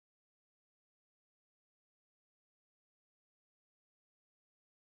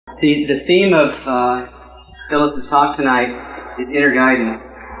The theme of Filis' talk tonight is inner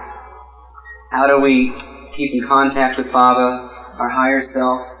guidance. How do we keep in contact with Baba, our higher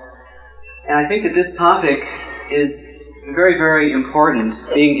self? And I think that this topic is very, very important,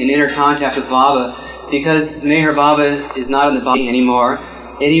 being in inner contact with Baba, because Meher Baba is not in the body anymore,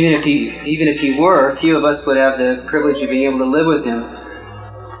 and even if he were, few of us would have the privilege of being able to live with him.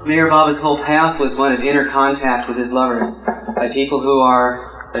 Meher Baba's whole path was one of inner contact with his lovers, by people who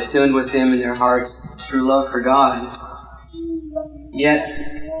are attuned with him in their hearts through love for God. Yet,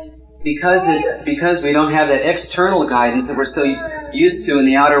 because we don't have that external guidance that we're so used to in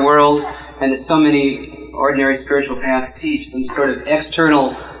the outer world, and that so many ordinary spiritual paths teach, some sort of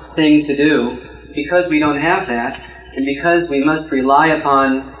external thing to do, because we don't have that, and because we must rely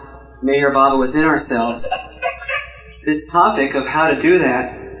upon Meher Baba within ourselves, this topic of how to do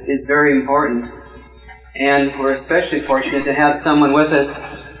that is very important. And we're especially fortunate to have someone with us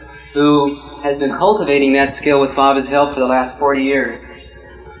who has been cultivating that skill with Baba's help for the last 40 years.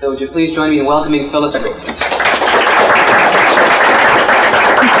 So would you please join me in welcoming Filis?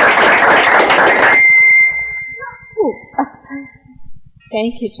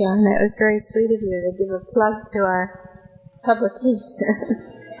 Thank you, John. That was very sweet of you to give a plug to our publication.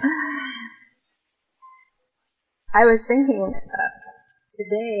 I was thinking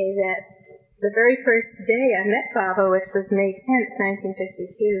today that the very first day I met Baba, which was May 10th,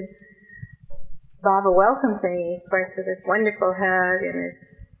 1952, Baba welcomed me, of course, with this wonderful hug and this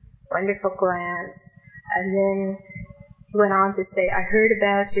wonderful glance. And then he went on to say, I heard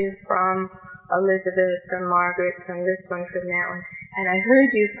about you from Elizabeth, from Margaret, from this one, from that one, and I heard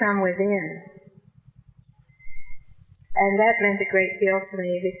you from within. And that meant a great deal to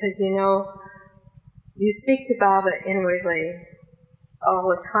me because, you know, you speak to Baba inwardly all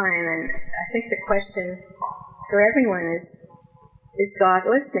the time, and I think the question for everyone is God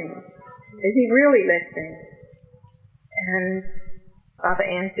listening? Is he really listening? And Baba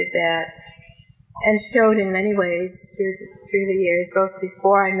answered that and showed in many ways through the years, both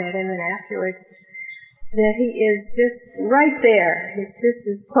before I met him and afterwards, that he is just right there. He's just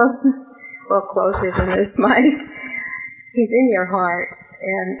as close as, well, closer than this mic. He's in your heart,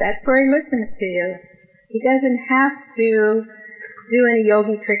 and that's where he listens to you. He doesn't have to do any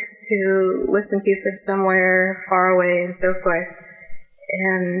yogi tricks to listen to you from somewhere far away and so forth.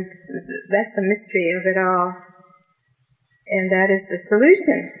 And that's the mystery of it all. And that is the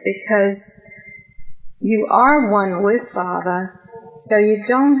solution, because you are one with Baba, so you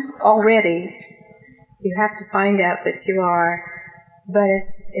don't already, you have to find out that you are, but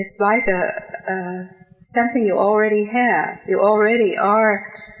it's like something you already have. You already are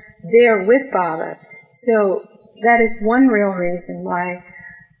there with Baba. So that is one real reason why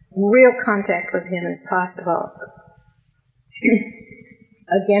real contact with him is possible.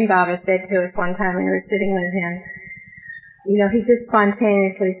 Again, Baba said to us one time when we were sitting with him, you know, he just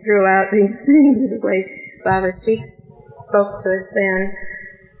spontaneously threw out these things the way Baba spoke to us then.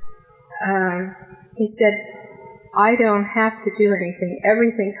 He said, I don't have to do anything.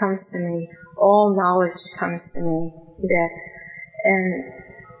 Everything comes to me. All knowledge comes to me. And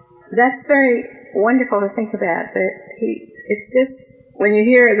that's very wonderful to think about. That it's just, when you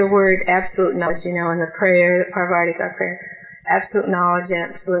hear the word absolute knowledge, you know, in the prayer, the Parvartika prayer, absolute knowledge,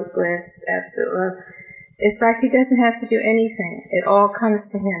 absolute bliss, absolute love, it's like he doesn't have to do anything. It all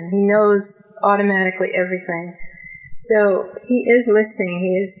comes to him. He knows automatically everything. So he is listening,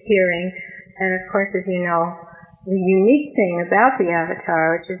 he is hearing, and of course, as you know, the unique thing about the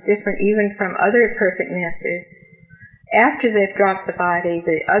avatar, which is different even from other perfect masters, after they've dropped the body,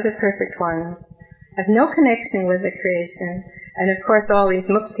 the other perfect ones have no connection with the creation, and of course all these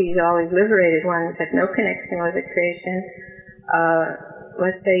muktis, all these liberated ones, have no connection with the creation.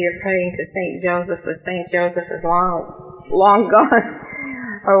 Let's say you're praying to Saint Joseph, but Saint Joseph is long gone,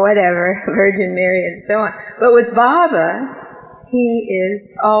 or whatever, Virgin Mary and so on. But with Baba, he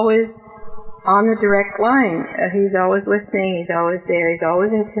is always on the direct line. He's always listening, he's always there, he's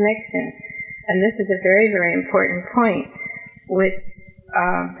always in connection. And this is a very, very important point, which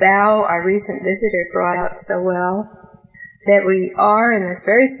Bao, our recent visitor, brought out so well, that we are in this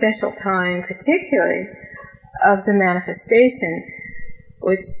very special time, particularly of the manifestation,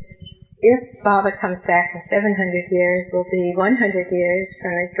 which, if Baba comes back in 700 years, will be 100 years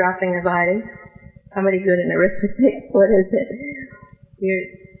from his dropping the body. Somebody good in arithmetic, what is it? You're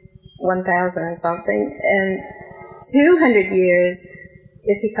 1,000 and something. And 200 years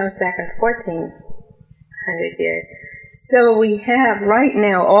if he comes back in 1,400 years. So we have right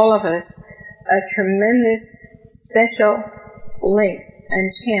now, all of us, a tremendous special link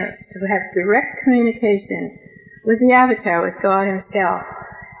and chance to have direct communication with the avatar, with God himself.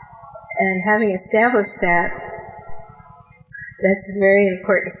 And having established that, that's a very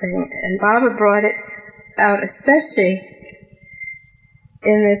important thing. And Baba brought it out especially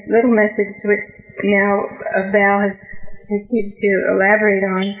in this little message, which now Val has continued to elaborate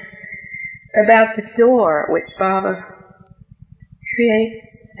on, about the door which Baba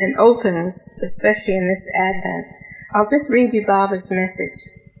creates and opens, especially in this Advent. I'll just read you Baba's message.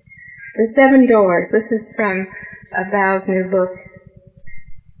 The 7 doors. This is from Val's new book,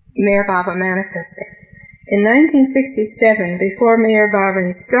 MeherBaba Manifesting. In 1967, before MeherBaba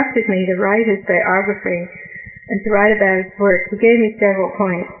instructed me to write his biography and to write about his work, he gave me several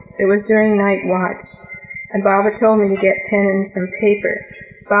points. It was during night watch, and Baba told me to get pen and some paper.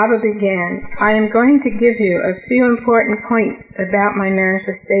 Baba began, I am going to give you a few important points about my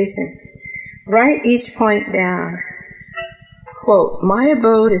manifestation. Write each point down. Quote, my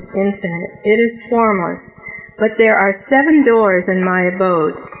abode is infinite. It is formless. But there are 7 doors in my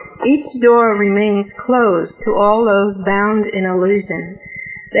abode. Each door remains closed to all those bound in illusion.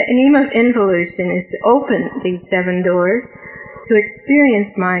 The aim of involution is to open these 7 doors, to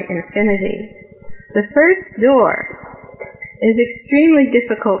experience my infinity. The first door is extremely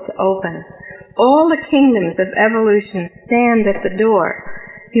difficult to open. All the kingdoms of evolution stand at the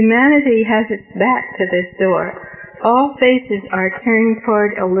door. Humanity has its back to this door. All faces are turned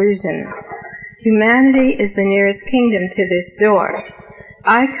toward illusion. Humanity is the nearest kingdom to this door.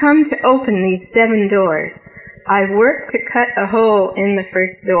 I come to open these 7 doors. I work to cut a hole in the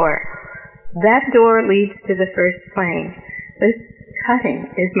first door. That door leads to the first plane. This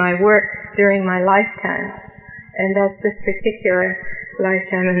cutting is my work during my lifetime. And that's this particular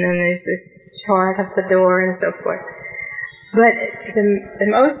lifetime, and then there's this chart of the door and so forth. But the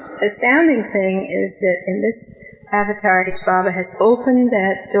most astounding thing is that in this avatar, Baba has opened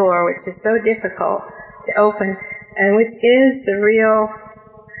that door, which is so difficult to open, and which is the real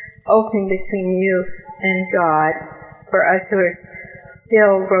opening between you and God, for us who are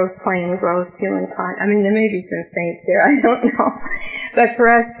still gross plane, gross human I mean, there may be some saints here, I don't know. But for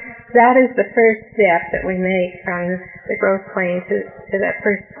us, that is the first step that we make from the gross plane to that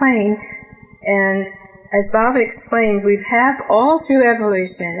first plane. And as Baba explains, we have all through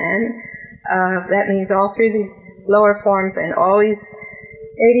evolution, and that means all through the lower forms and always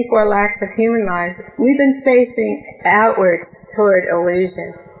 84 lakhs of human lives, we've been facing outwards toward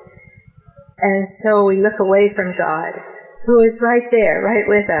illusion. And so we look away from God, who is right there, right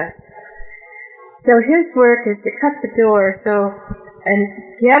with us. So his work is to cut the door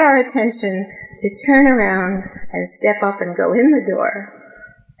and get our attention to turn around and step up and go in the door.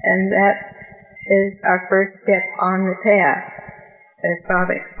 And that is our first step on the path, as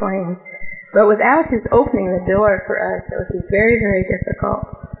Baba explains. But without his opening the door for us, it would be very, very difficult.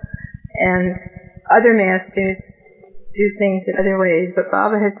 And other masters do things in other ways, but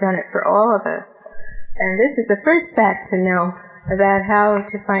Baba has done it for all of us. And this is the first fact to know about how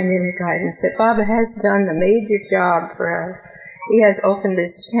to find inner guidance, that Baba has done the major job for us. He has opened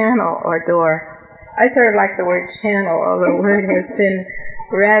this channel or door. I sort of like the word channel, although the word has been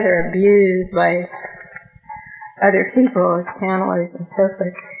rather abused by other people, channelers and so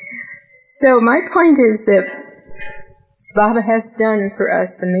forth. So my point is that Baba has done for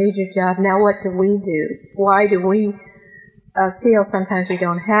us the major job. Now what do we do? Why do we feel sometimes we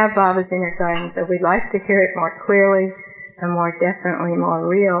don't have Baba's inner guidance, or we'd like to hear it more clearly and more definitely, more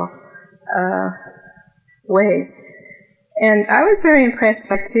real ways? And I was very impressed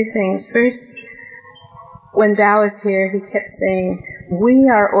by 2 things. First, when Bao was here, he kept saying, we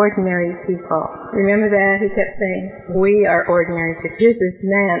are ordinary people. Remember that? He kept saying, we are ordinary people. Here's this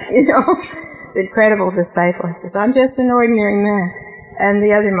man, this incredible disciple. He says, I'm just an ordinary man. And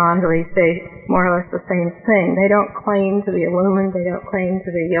the other Mandalis say more or less the same thing. They don't claim to be illumined. They don't claim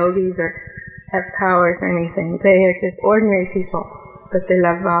to be yogis or have powers or anything. They are just ordinary people, but they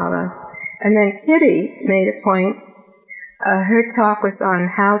love Baba. And then Kitty made a point. Her talk was on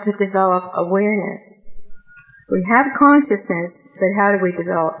how to develop awareness. We have consciousness, but how do we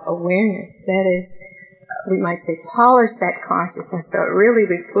develop awareness? That is, we might say, polish that consciousness so it really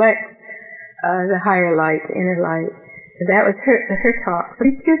reflects the higher light, the inner light. And that was her talk. So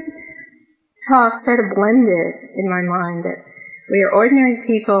these 2 talks sort of blended in my mind, that we are ordinary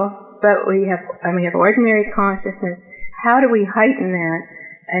people, but we have ordinary consciousness. How do we heighten that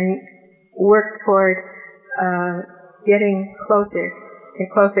and work toward getting closer, in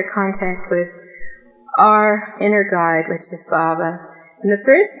closer contact with our inner guide, which is Baba? And the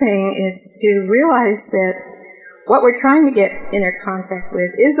first thing is to realize that what we're trying to get inner contact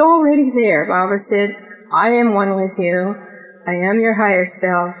with is already there. Baba said, I am one with you. I am your higher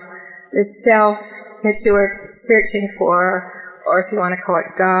self. This self that you are searching for or if you want to call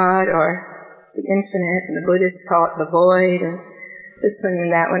it God, or the infinite, and the Buddhists call it the void, and this one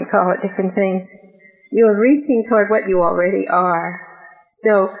and that one call it different things. You are reaching toward what you already are.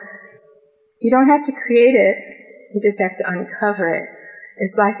 So you don't have to create it, you just have to uncover it.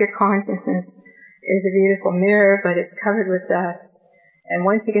 It's like your consciousness is a beautiful mirror, but it's covered with dust. And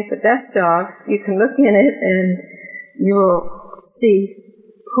once you get the dust off, you can look in it and you will see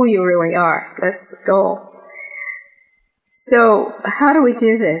who you really are. That's the goal. So how do we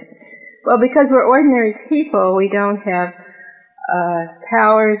do this? Well, because we're ordinary people, we don't have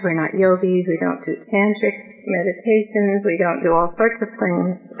powers, we're not yogis, we don't do tantric meditations, we don't do all sorts of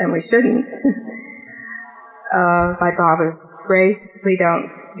things, and we shouldn't. By Baba's grace, we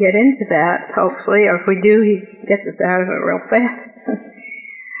don't get into that, hopefully, or if we do, he gets us out of it real fast.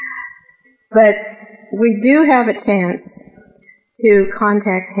 But we do have a chance to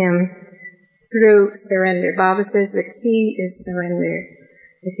contact him through surrender. Baba says the key is surrender.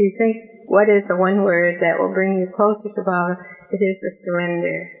 If you think, what is the one word that will bring you closer to Baba, it is the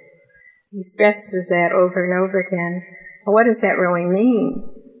surrender. He stresses that over and over again. Well, what does that really mean?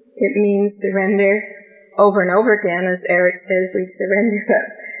 It means surrender over and over again. As Eric says, we surrender, but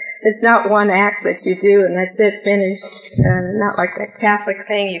it's not one act that you do and that's it, finished. Not like that Catholic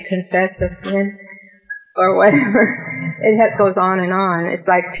thing, you confess a sin or whatever. It goes on and on. It's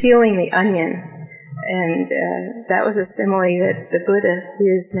like peeling the onion. And that was a simile that the Buddha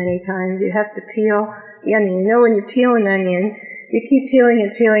used many times. You have to peel the onion. You know, when you peel an onion, you keep peeling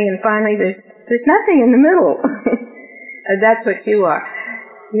and peeling, and finally there's nothing in the middle. That's what you are.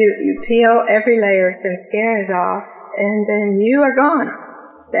 You peel every layer some scare is off, and then you are gone.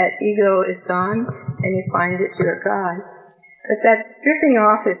 That ego is gone, and you find that you are God. But that stripping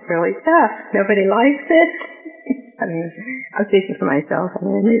off is really tough. Nobody likes it. I mean, I'm speaking for myself. I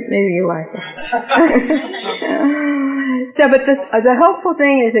mean, maybe you like it. So, but the hopeful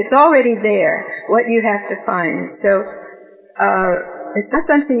thing is it's already there, what you have to find. So, it's not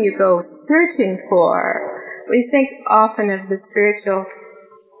something you go searching for. We think often of the spiritual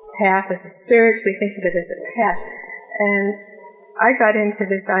path as a search. We think of it as a path. And I got into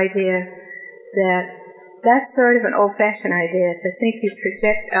this idea that that's sort of an old-fashioned idea, to think you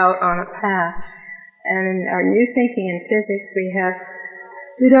project out on a path. And in our new thinking in physics,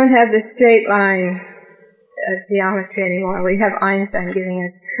 we don't have the straight line geometry anymore. We have Einstein giving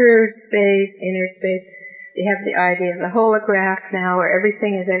us curved space, inner space. We have the idea of the holograph now, where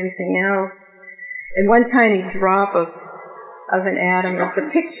everything is everything else. And one tiny drop of an atom is the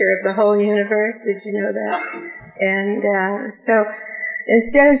picture of the whole universe. Did you know that? And so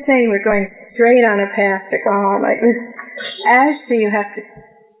instead of saying we're going straight on a path to God, like actually you have to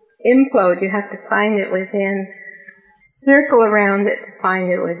implode, you have to find it within, circle around it to find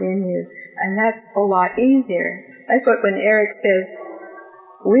it within you. And that's a lot easier. That's what when Eric says,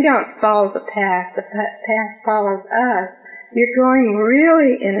 we don't follow the path follows us. You're going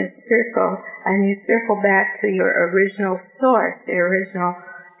really in a circle, and you circle back to your original source, your original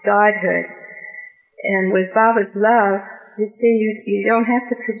Godhood. And with Baba's love, you see, you don't have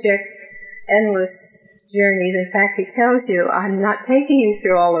to project endless journeys. In fact, he tells you, I'm not taking you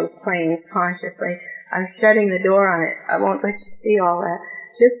through all those planes consciously. I'm shutting the door on it. I won't let you see all that.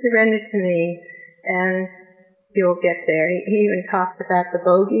 Just surrender to me, and you'll get there. He even talks about the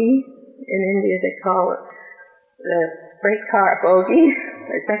bogie. In India, they call it the freight car bogie,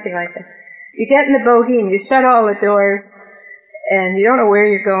 or something like that. You get in the bogie, and you shut all the doors, and you don't know where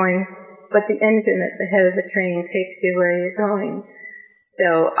you're going, but the engine at the head of the train takes you where you're going.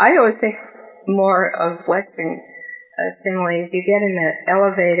 So I always think more of Western similes. You get in the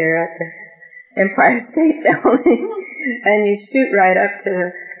elevator at the Empire State Building, and you shoot right up to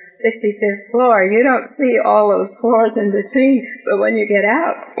the 65th floor. You don't see all those floors in between, but when you get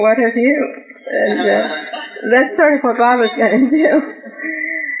out, what have you? And that's sort of what Baba's going to do.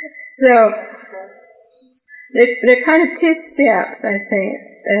 So they're kind of two steps, I think,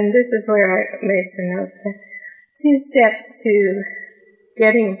 and this is where I made some notes. Two steps to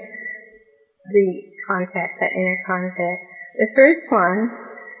getting the contact, that inner contact. The first one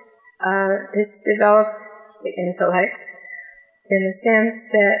is to develop the intellect in the sense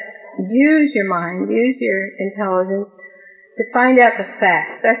that use your mind, use your intelligence to find out the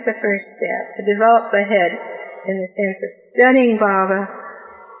facts. That's the first step, to develop the head in the sense of studying Baba,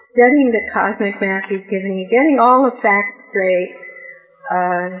 studying the cosmic map he's given you, getting all the facts straight,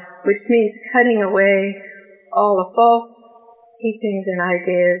 which means cutting away all the false teachings and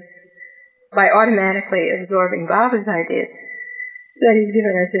ideas by automatically absorbing Baba's ideas that he's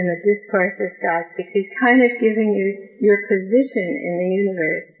given us in the discourses God speaks. He's kind of giving you your position in the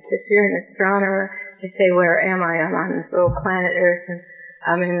universe. If you're an astronomer, I say, where am I? I'm on this little planet Earth, and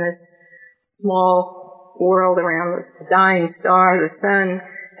I'm in this small world around this dying star, the sun,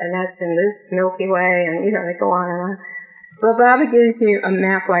 and that's in this Milky Way, and, they go on and on. Well, Baba gives you a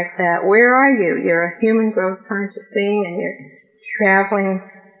map like that. Where are you? You're a human growth conscious being, and you're traveling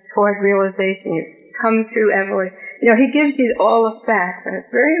toward realization. You've come through evolution. He gives you all the facts, and it's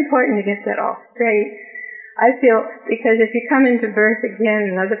very important to get that all straight. I feel, because if you come into birth again,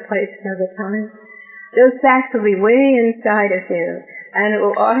 another place, another time, those facts will be way inside of you, and it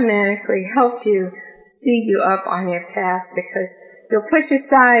will automatically help you, speed you up on your path, because you'll push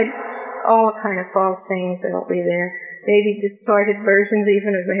aside all kind of false things that will be there. Maybe distorted versions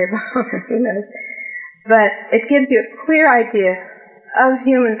even of MeherBabaLibrary, who knows. But it gives you a clear idea of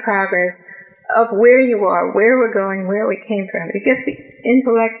human progress, of where you are, where we're going, where we came from. You get the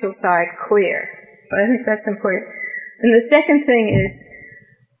intellectual side clear. I think that's important. And the second thing is,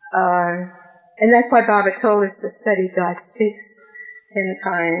 and that's why Baba told us to study God Speaks 10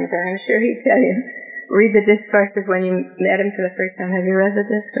 times, and I'm sure he'd tell you, read the discourses when you met him for the first time. Have you read the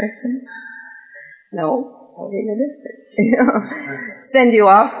discourses? No. I'll read the discourses. Send you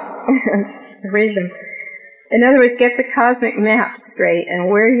off to read them. In other words, get the cosmic map straight and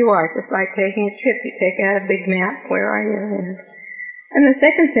where you are, just like taking a trip. You take out a big map, where are you? And the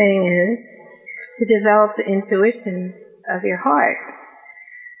second thing is to develop the intuition of your heart.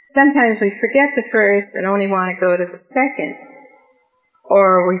 Sometimes we forget the first and only want to go to the second.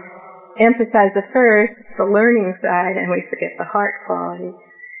 Or we emphasize the first, the learning side, and we forget the heart quality.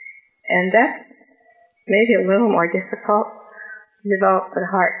 And that's maybe a little more difficult to develop the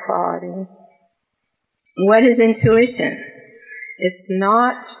heart quality. What is intuition? It's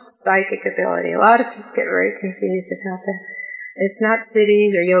not psychic ability. A lot of people get very confused about that. It's not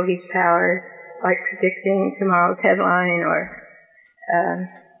Siddhis or yogis' powers, like predicting tomorrow's headline, or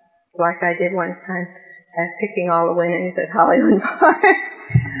like I did one time, picking all the winners at Hollywood Bar.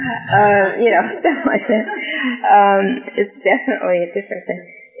 Stuff like that. It's definitely a different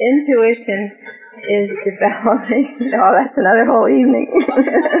thing. Intuition is developing. Oh, that's another whole evening.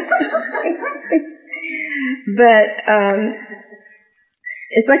 But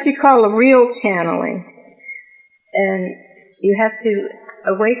it's what you call a real channeling. And you have to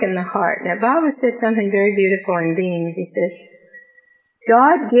awaken the heart. Now, Baba said something very beautiful in Beings. He said,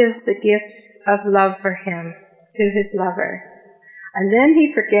 God gives the gift of love for him to his lover. And then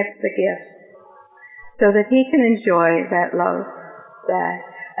he forgets the gift so that he can enjoy that love back.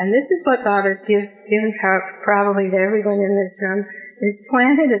 And this is what Baba's given probably to everyone in this room, is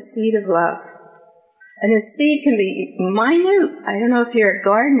planted a seed of love. And the seed can be minute. I don't know if you're a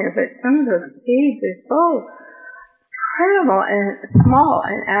gardener, but some of those seeds are so incredible and small,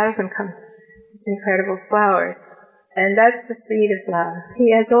 and out of them come such incredible flowers. And that's the seed of love.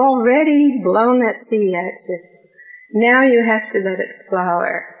 He has already blown that seed at you. Now you have to let it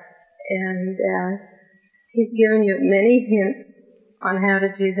flower. And he's given you many hints on how to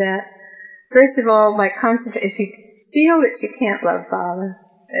do that. First of all, by concentrating. If you feel that you can't love Baba,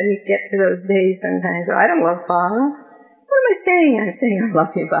 and you get to those days sometimes, I don't love Baba. What am I saying? I'm saying I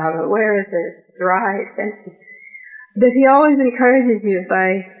love you, Baba. Where is it? It's dry, it's empty. But he always encourages you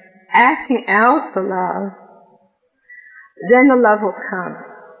by acting out the love, then the love will come.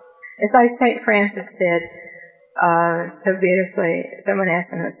 It's like St. Francis said so beautifully. Someone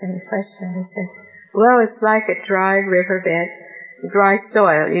asked him the same question. He said, well, it's like a dry riverbed, dry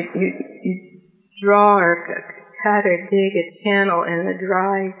soil. You draw or cut or dig a channel in the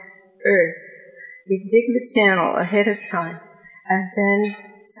dry earth. You dig the channel ahead of time, and then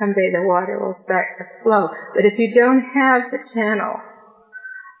someday the water will start to flow. But if you don't have the channel,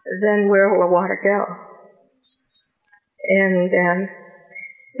 then where will the water go? And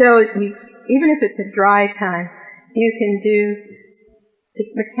so even if it's a dry time, you can do the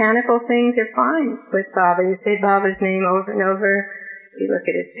mechanical things are fine with Baba. You say Baba's name over and over. You look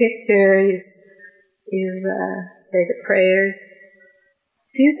at his picture. You say the prayers.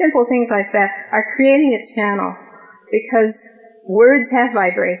 A few simple things like that are creating a channel, because words have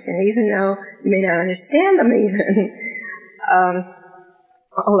vibration, even though you may not understand them even.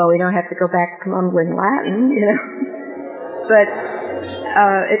 Although we don't have to go back to mumbling Latin, But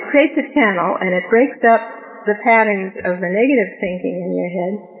it creates a channel, and it breaks up the patterns of the negative thinking in your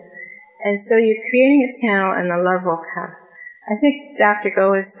head. And so you're creating a channel, and the love will come. I think Dr.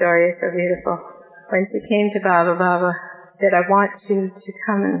 Goa's story is so beautiful. When she came to Baba, Baba said, I want you to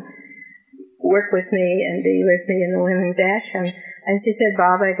come and work with me and be with me in the women's ashram. And she said,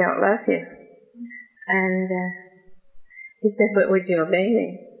 Baba, I don't love you. And he said, but would you obey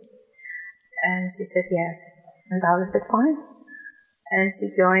me? And she said, yes. And Baba said, fine. And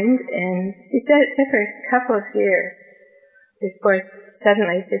she joined, and she said it took her a couple of years before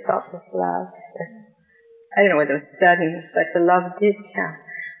suddenly she felt this love. I don't know whether it was sudden, but the love did come.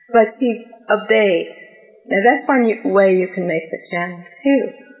 But she obeyed. Now that's one way you can make the channel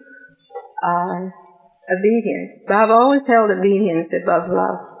too. Obedience. Bob always held obedience above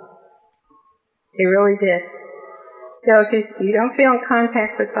love. He really did. So if you don't feel in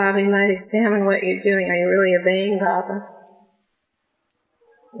contact with Baba, you might examine what you're doing. Are you really obeying Baba?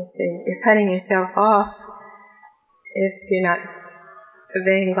 You see, you're cutting yourself off if you're not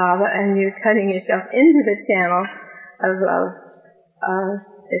obeying Baba, and you're cutting yourself into the channel of love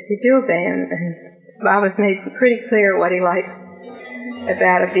if you do obey him. And Baba's made pretty clear what he likes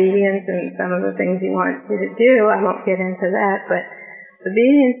about obedience and some of the things he wants you to do. I won't get into that, but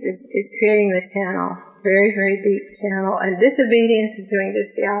obedience is creating the channel, very, very deep channel, and disobedience is doing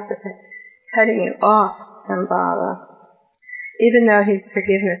just the opposite, cutting you off from Baba. Even though he's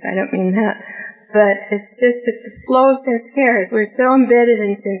forgiveness, I don't mean that, but it's just that the flow of sanskaras, we're so embedded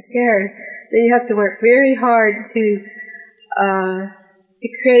in sanskaras that you have to work very hard to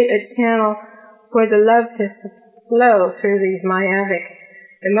create a channel for the love to flow through these myopic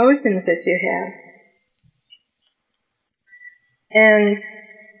emotions that you have. And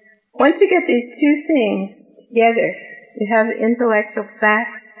once you get these two things together, you have the intellectual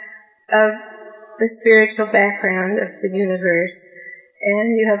facts of the spiritual background of the universe,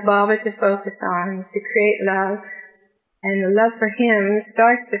 and you have Baba to focus on to create love, and the love for him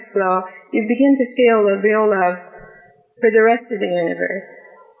starts to flow. You begin to feel the real love for the rest of the universe.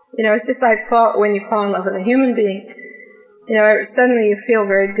 You know, it's just like when you fall in love with a human being, you know, suddenly you feel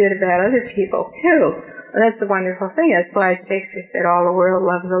very good about other people too. And that's the wonderful thing. That's why Shakespeare said all the world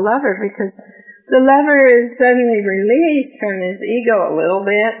loves a lover, because the lover is suddenly released from his ego a little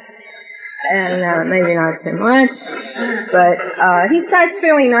bit, and maybe not too much, but he starts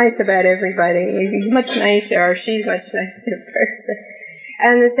feeling nice about everybody. He's much nicer, or she's much nicer person.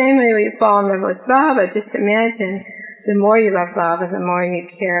 And the same way we fall in love with Baba, just imagine the more you love Baba, the more you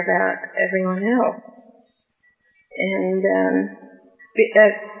care about everyone else. And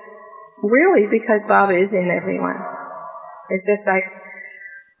really, because Baba is in everyone. It's just like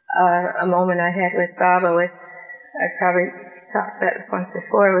a moment I had with Baba was, I probably talked about this once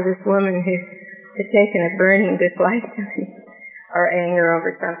before, with this woman who had taken a burning dislike to me, or anger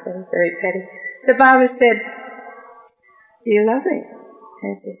over something very petty. So Baba said, "Do you love me?"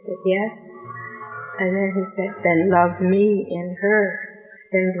 And she said, "Yes." And then he said, "Then love me in her,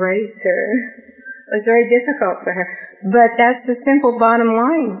 embrace her." It was very difficult for her. But that's the simple bottom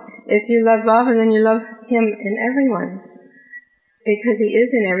line. If you love Baba, then you love him in everyone. Because he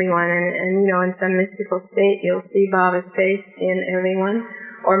is in everyone. And you know, in some mystical state, you'll see Baba's face in everyone.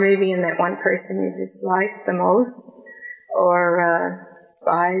 Or maybe in that one person you dislike the most. Or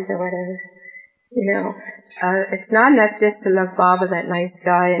despise or whatever. You know, it's not enough just to love Baba, that nice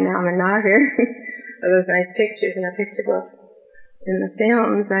guy in Amanagar. Or those nice pictures in the picture books. In the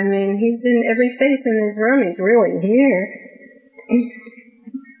films, I mean, he's in every face in this room. He's really here.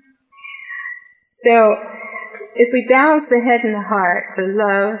 So, if we balance the head and the heart, the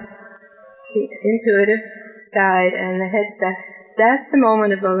love, the intuitive side, and the head side, that's the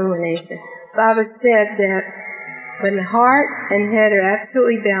moment of illumination. Baba said that when the heart and head are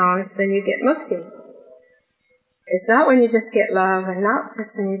absolutely balanced, then you get mukti. It's not when you just get love, and not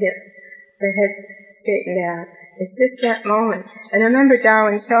just when you get the head straightened out. It's just that moment. And I remember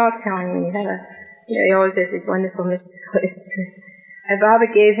Darwin Shaw telling me, he always has these wonderful mystical experiences. And Baba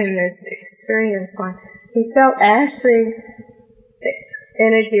gave him this experience once. He felt actually the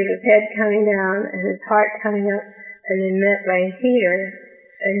energy of his head coming down and his heart coming up, and they met right here,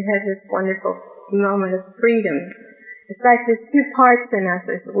 and he had this wonderful moment of freedom. It's like there's two parts in us,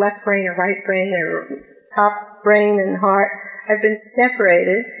 this left brain or right brain or top brain and heart have been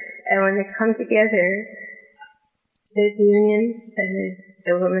separated, and when they come together, there's union and there's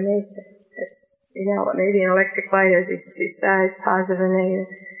illumination. It's, you know, maybe an electric light has these two sides, positive and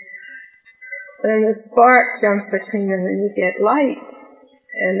negative. Then the spark jumps between them and you get light.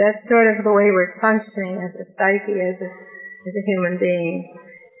 And that's sort of the way we're functioning as a psyche, as a human being.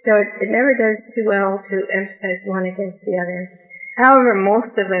 So it never does too well to emphasize one against the other. However,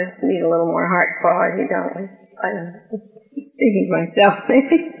 most of us need a little more heart quality, don't we? I don't know. I'm speaking to myself.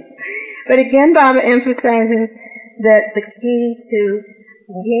 But again, Baba emphasizes that the key to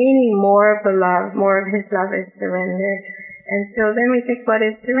gaining more of the love, more of his love, is surrender. And so then we think, what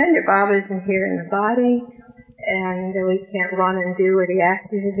is surrender? Baba isn't here in the body, and we can't run and do what he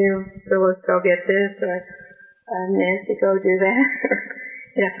asks you to do. Filis, go get this, or Nancy, go do that.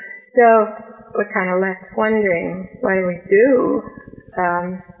 You know. So we're kind of left wondering, what do we do?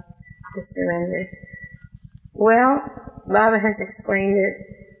 surrender? Well, Baba has explained it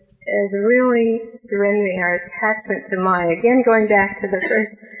as really surrendering our attachment to Maya. Again, going back to the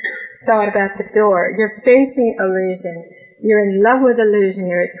first thought about the door. You're facing illusion. You're in love with illusion.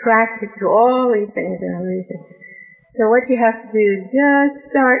 You're attracted to all these things in illusion. So what you have to do is just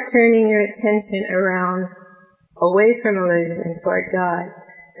start turning your attention around, away from illusion and toward God.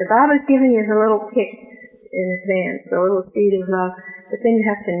 So Baba's given you the little kick in advance, the little seed of love, but then you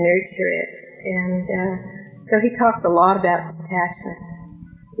have to nurture it. And so he talks a lot about detachment,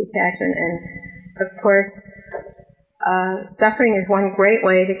 and of course, suffering is one great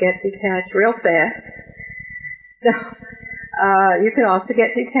way to get detached real fast. So you can also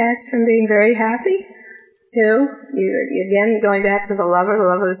get detached from being very happy, too. You again, going back to the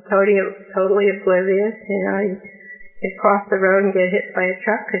lover is totally oblivious. You know, you can cross the road and get hit by a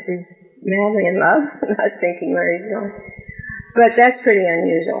truck because he's madly in love, not thinking where he's going. But that's pretty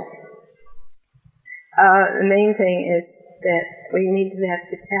unusual. The main thing is that we need to have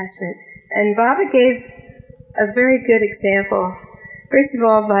detachment. And Baba gave a very good example. First of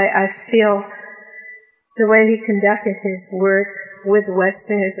all, I feel the way he conducted his work with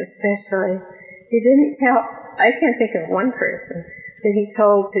Westerners especially. He didn't tell, I can't think of one person that he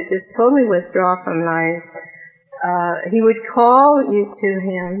told to just totally withdraw from life. He would call you to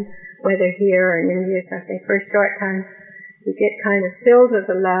him, whether here or in India or something, for a short time. You get kind of filled with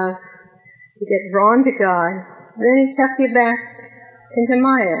the love. You get drawn to God. Then he chucked you back into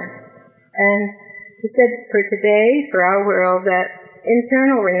Maya. And he said, for today, for our world, that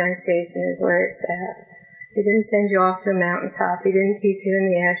internal renunciation is where it's at. He didn't send you off to a mountaintop. He didn't keep you in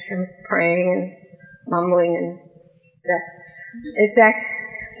the ashram praying and mumbling and stuff. In fact,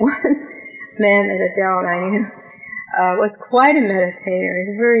 one man at a Dell I knew was quite a meditator. He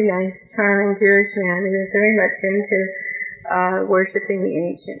was a very nice, charming Jewish man. He was very much into worshipping the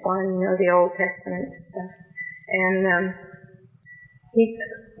ancient one, you know, the Old Testament stuff. And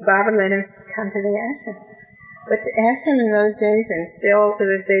Baba let him come to the ashram. But the ashram in those days, and still to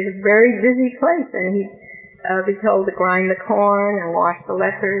this day, is a very busy place, and he'd be told to grind the corn and wash the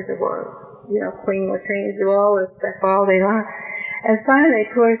lepers, or, you know, clean latrines, do all this stuff all day long. And finally,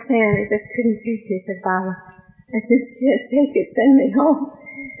 poor Sam, he just couldn't take it. He said, Baba, I just can't take it, send me home.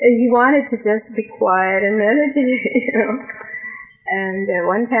 And he wanted to just be quiet and meditate, you know. And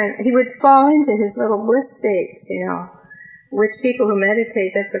one time, he would fall into his little bliss states, you know, which people who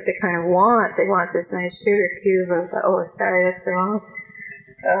meditate, that's what they kind of want. They want this nice sugar cube of, oh, sorry, that's the wrong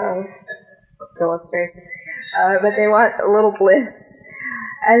illustration. But they want a little bliss.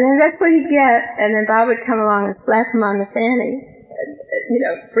 And then that's what he'd get. And then Bob would come along and slap him on the fanny, you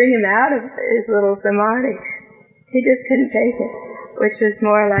know, bring him out of his little samadhi. He just couldn't take it, which was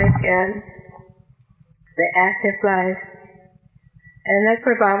more like the active life. And that's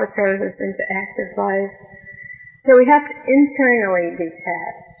where Baba throws us into active life. So we have to internally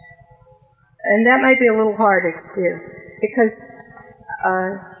detach. And that might be a little harder to do, because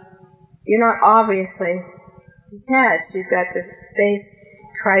you're not obviously detached. You've got to face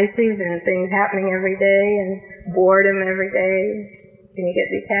crises and things happening every day and boredom every day. Can you get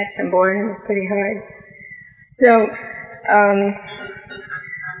detached from boredom? It's pretty hard. So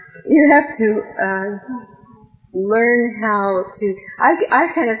you have to learn how to...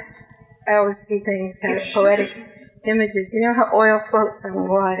 I always see things, kind of poetic images. You know how oil floats on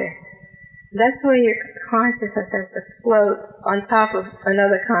water? That's the way your consciousness has to float on top of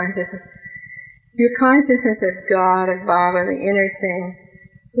another consciousness. Your consciousness of God, of Baba, the inner thing,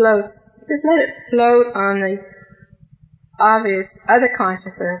 floats. Just let it float on the obvious other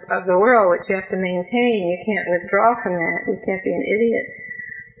consciousness of the world, which you have to maintain. You can't withdraw from that. You can't be an idiot.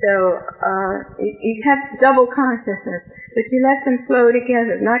 So you have double consciousness, but you let them flow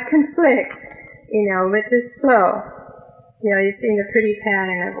together, not conflict, you know, but just flow. You know, you've seen the pretty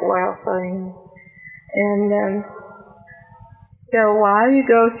pattern of oil floating. And so while you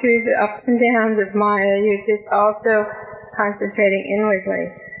go through the ups and downs of Maya, you're just also concentrating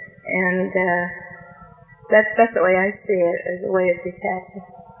inwardly. And that's the way I see it, as a way of detaching.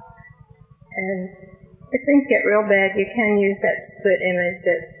 And if things get real bad, you can use that split image,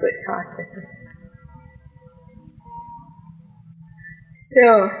 that split consciousness.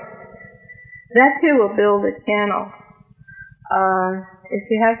 So, that too will build a channel. If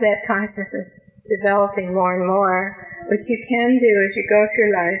you have that consciousness developing more and more, what you can do as you go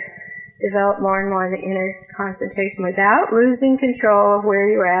through life, develop more and more the inner concentration without losing control of where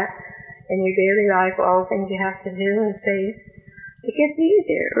you're at in your daily life, all the things you have to do and face. It gets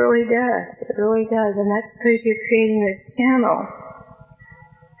easier. It really does. It really does. And that's because you're creating this channel.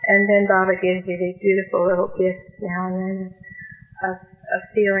 And then Baba gives you these beautiful little gifts now and then. a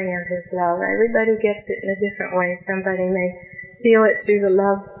feeling of His love. Everybody gets it in a different way. Somebody may feel it through the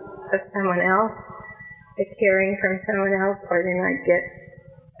love of someone else, the caring from someone else, or they might get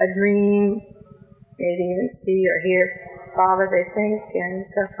a dream, maybe even see or hear Baba, they think, and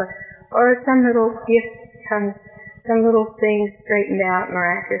so forth. Or some little gift comes, some little thing straightened out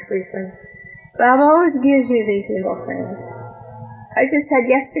miraculously from Baba always gives you these little things. I just had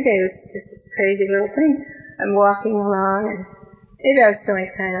yesterday, it was just this crazy little thing. I'm walking along, and maybe I was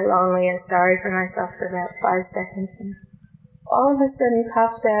feeling kind of lonely and sorry for myself for about 5 seconds. And all of a sudden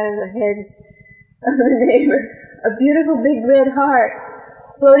popped out of the hedge of the neighbor a beautiful big red heart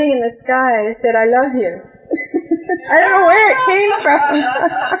floating in the sky. I said, "I love you." I don't know where it came from.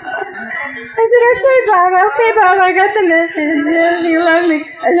 I said, okay, Baba, I got the message. Yes, you love me.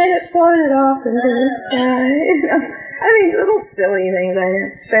 And then it floated off into the sky. You know? I mean, little silly things, I know.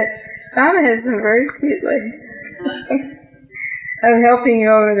 But Baba has some very cute ways of helping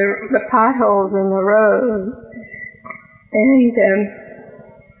you over the potholes in the road. And again,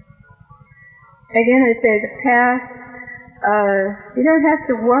 I say the path, you don't have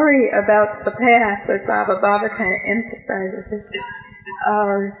to worry about the path with Baba. Baba kind of emphasizes it.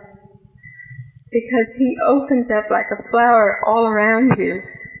 Because he opens up like a flower all around you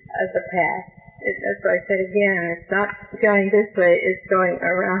as a path. That's why I said again, it's not going this way, it's going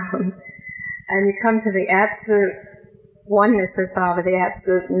around. And you come to the absolute oneness with Baba, the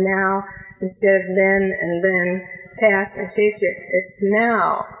absolute now, instead of then and then, past and future. It's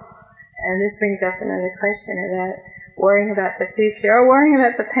now. And this brings up another question about worrying about the future or worrying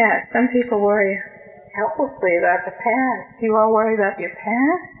about the past. Some people worry helplessly about the past. Do you all worry about your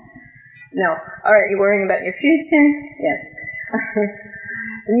past? No. All right, you're worrying about your future? Yes.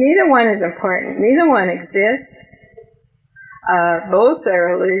 Neither one is important. Neither one exists. Both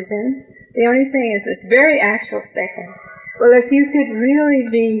are illusion. The only thing is this very actual second. Well, if you could really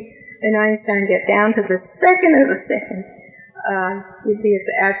be an Einstein, get down to the second of the second, you'd be at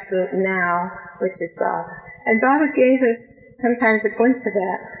the absolute now, which is Baba. And Baba gave us sometimes a glimpse of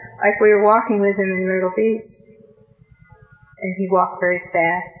that. Like we were walking with him in Myrtle Beach, and he walked very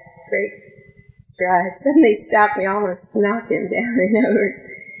fast, great strides. Suddenly stopped me, almost knocked him down and over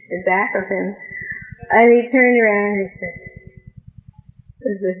in back of him. And he turned around and he said,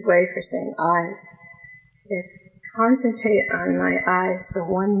 this is his way for saying eyes. He said, concentrate on my eyes for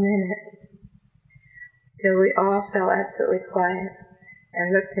 1 minute. So we all fell absolutely quiet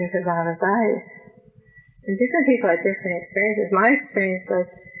and looked into Baba's eyes. And different people had different experiences. My experience was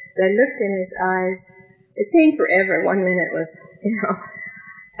that I looked in his eyes. It seemed forever. 1 minute was,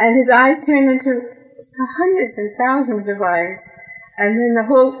 and his eyes turned into hundreds and thousands of eyes. And then the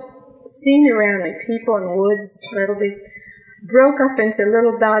whole scene around me, people and woods, Myrtle Beach, broke up into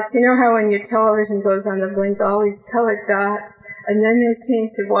little dots. You know how when your television goes on the blink, all these colored dots, and then those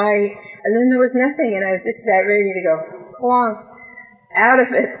changed to white, and then there was nothing, and I was just about ready to go clonk out of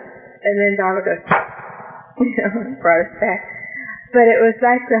it. And then Baba goes, brought us back. But it was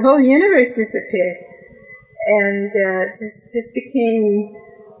like the whole universe disappeared, and just became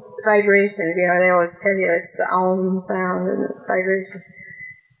vibrations. They always tell you it's the Om sound and the vibrations.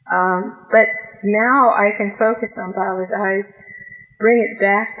 But now I can focus on Baba's eyes, bring it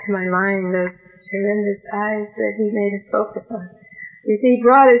back to my mind, those tremendous eyes that he made us focus on. You see, he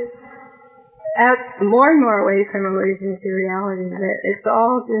brought us out more and more away from illusion to reality. That it's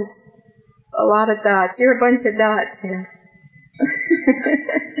all just a lot of dots. You're a bunch of dots,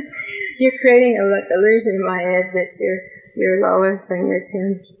 You're creating an illusion in my head that you're Lois and you're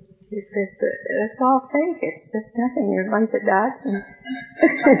Tim. It's all fake. It's just nothing. You're a bunch of dots, and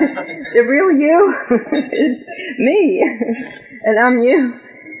the real you is me, and I'm you.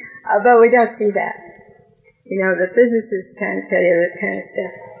 But we don't see that. The physicists kind of tell you that kind of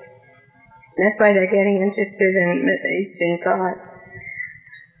stuff. That's why they're getting interested in Eastern thought.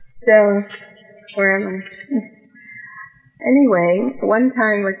 So, where am I? Anyway, one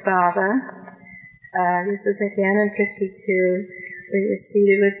time with Baba, this was again in 52. We were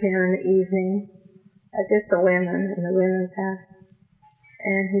seated with him in the evening, just the women in the women's house.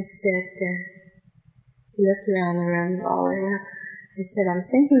 And he said, he looked around the room all around. He said, I'm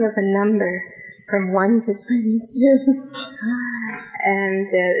thinking of a number from 1 to 22.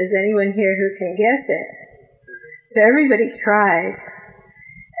 And is anyone here who can guess it? So everybody tried.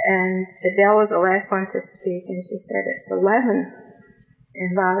 And Adele was the last one to speak, and she said, it's 11.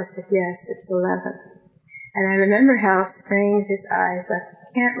 And Baba said, yes, it's 11. And I remember how strange his eyes looked. You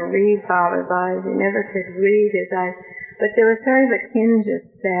can't read Baba's eyes. You never could read his eyes. But there was sort of a tinge of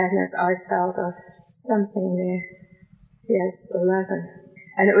sadness I felt, or something there. Yes, 11.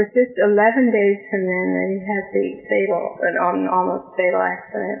 And it was just 11 days from then that he had an almost fatal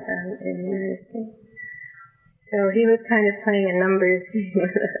accident in the United States. So he was kind of playing a numbers game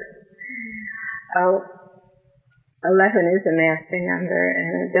with us. 11 is a master number,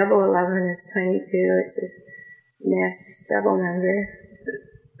 and a double 11 is 22, which is master's double number.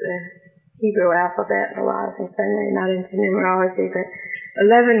 The Hebrew alphabet and a lot of things. I'm not into numerology, but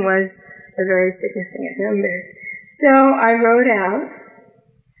 11 was a very significant number. So I wrote out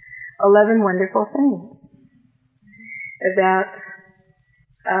 11 wonderful things about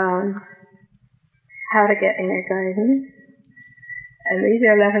how to get inner guidance. And these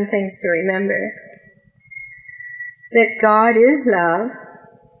are 11 things to remember. That God is love,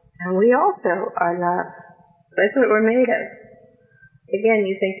 and we also are love. That's what we're made of. Again,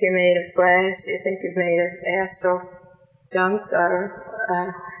 you think you're made of flesh, you think you're made of astral junk or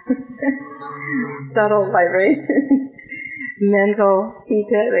subtle vibrations, mental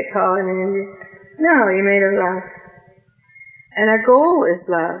cheetah, they call it in India. No, you're made of love. And our goal is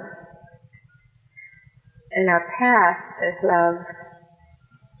love. And our path is love.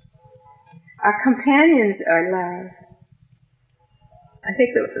 Our companions are love. I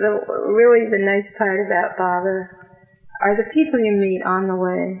think really the nice part about Baba are the people you meet on the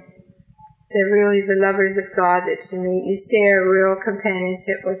way. They're really the lovers of God that you meet. You share real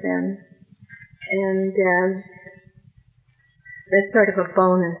companionship with them. And that's sort of a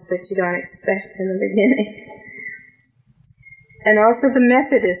bonus that you don't expect in the beginning. And also the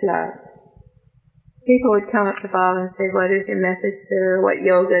method is love. People would come up to Baba and say, "What is your method, sir? What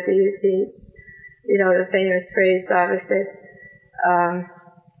yoga do you teach?" You know, the famous phrase Baba said,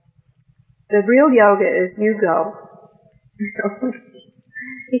 the real yoga is you go.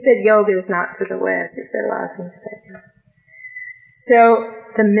 He said yoga is not for the West. He said a lot of things like that. So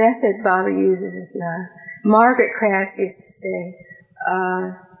the method Baba uses is love. Margaret Crass used to say,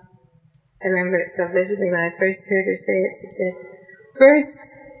 I remember it so vividly when I first heard her say it, she said,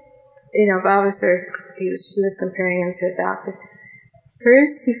 first, Baba she was comparing him to a doctor.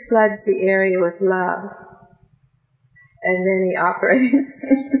 First he floods the area with love, and then he operates.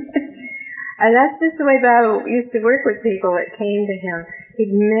 And that's just the way Baba used to work with people that came to him.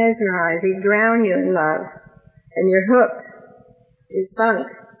 He'd mesmerize, he'd drown you in love, and you're hooked. You're sunk.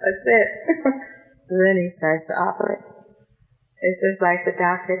 That's it. And then he starts to operate. It's just like the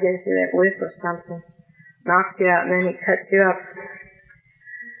doctor gives you that whiff of something, knocks you out, and then he cuts you up.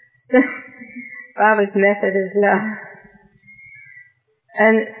 So, Baba's method is love.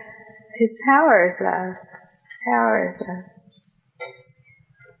 And his power is love. His power is love.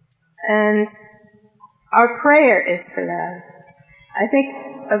 And our prayer is for love. I think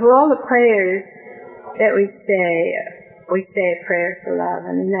of all the prayers that we say a prayer for love.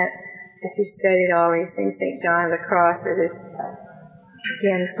 I mean, that if you've studied all these things, St. John of the Cross, with his,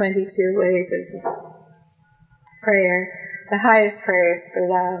 again, 22 ways of prayer, the highest prayer is for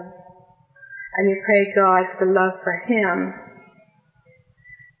love. And you pray God for love for Him.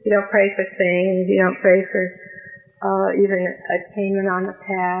 You don't pray for things, you don't pray for even attainment on the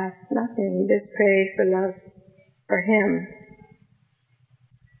path, nothing. You just pray for love for Him.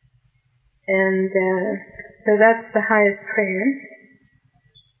 And so that's the highest prayer.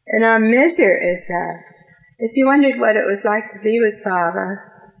 And our measure is love. If you wondered what it was like to be with Baba,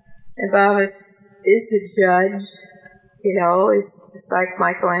 and Baba is the judge, it's just like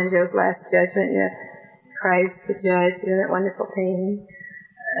Michelangelo's Last Judgment. You have Christ, the judge, that wonderful painting.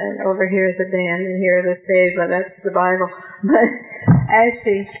 And over here is the damned, and here are the saved, but that's the Bible. But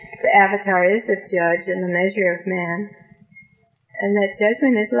actually, the avatar is the judge and the measure of man. And that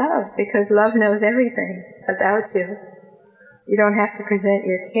judgment is love, because love knows everything about you. You don't have to present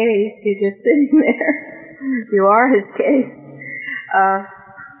your case, you're just sitting there. You are his case.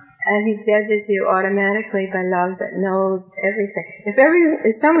 And he judges you automatically by love that knows everything.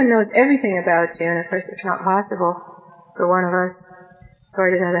 If someone knows everything about you, and of course it's not possible for one of us,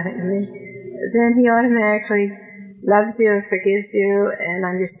 sort of another me, then he automatically loves you, forgives you, and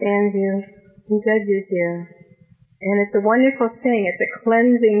understands you, and judges you. And it's a wonderful thing. It's a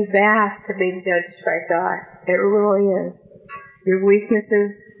cleansing bath to be judged by God. It really is. Your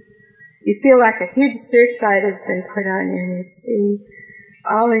weaknesses, you feel like a huge searchlight has been put on you, and you see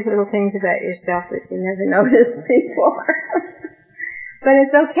all these little things about yourself that you never noticed before. But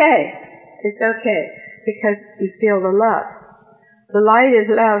it's okay. It's okay, because you feel the love. The light is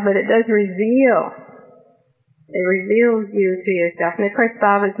love, but it does reveal. It reveals you to yourself. And of course,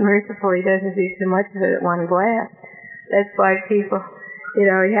 Baba's merciful. He doesn't do too much of it at one blast. That's why people, he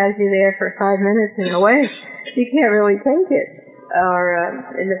has you there for 5 minutes and away. You can't really take it. Or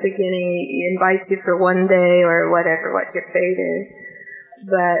in the beginning, he invites you for one day or whatever, what your fate is.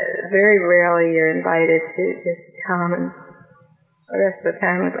 but very rarely you're invited to just come and the rest of the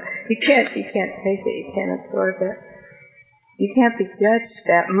time. You can't take it, you can't absorb it. You can't be judged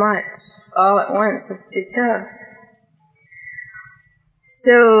that much all at once. It's too tough.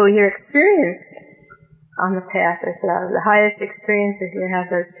 So your experience on the path is love. The highest experiences you have,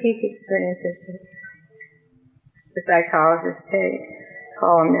 those peak experiences, the psychologists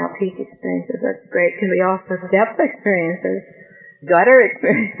call them now peak experiences. That's great. Can be also depth experiences, gutter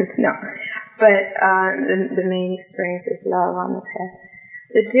experiences. No, but the main experience is love on the path.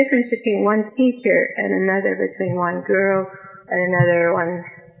 The difference between one teacher and another, between one guru and another one,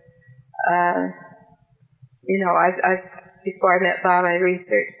 I've before I met Bob, I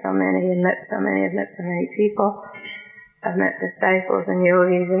researched so many and met so many. I've met so many people. I've met disciples and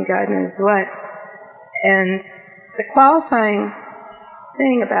yogis and God knows what. And the qualifying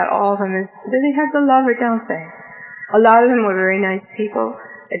thing about all of them is, do they have the love or don't they? A lot of them were very nice people,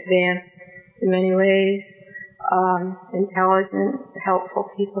 advanced in many ways, intelligent, helpful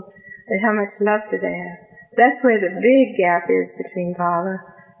people. But how much love do they have? That's where the big gap is between Baba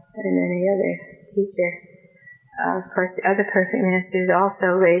and any other teacher. Of course, the other perfect masters also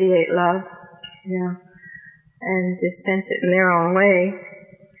radiate love, and dispense it in their own way.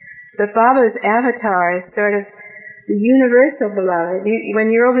 But Baba's avatar is sort of the universal beloved. When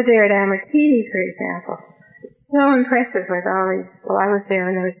you're over there at Amartiti, for example, it's so impressive with all these. Well, I was there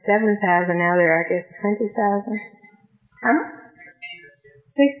when there was 7,000. Now there are, I guess, 20,000. Huh?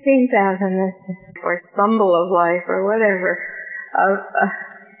 16,000 this year. Or stumble of life, or whatever. Of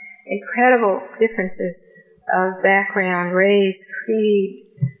incredible differences of background, race, creed,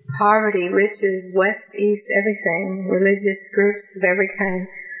 poverty, riches, west, east, everything, religious groups of every kind,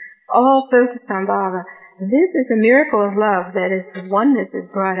 all focused on Baba. This is the miracle of love, that is, the oneness is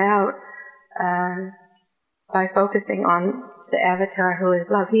brought out by focusing on the avatar who is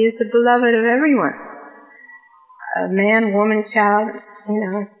love. He is the beloved of everyone. Man, woman, child,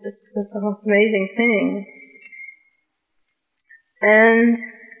 it's just the most amazing thing. And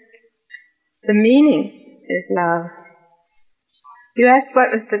the meaning is love. You asked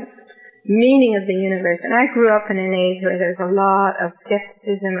what was the meaning of the universe, and I grew up in an age where there was a lot of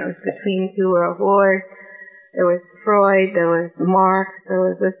skepticism. It was between two world wars. There was Freud, there was Marx, there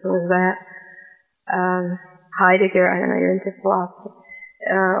was this, there was that. Heidegger, I don't know, you're into philosophy,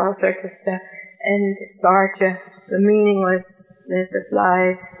 all sorts of stuff. And Sartre, the meaninglessness of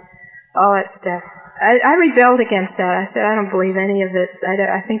life, all that stuff. I rebelled against that. I said, I don't believe any of it.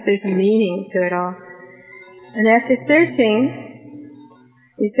 I think there's a meaning to it all. And after searching,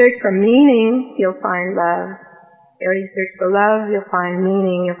 you search for meaning, you'll find love. Or you search for love, you'll find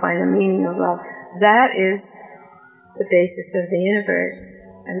meaning, you'll find the meaning of love. That is the basis of the universe.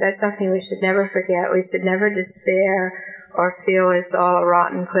 And that's something we should never forget. We should never despair or feel it's all a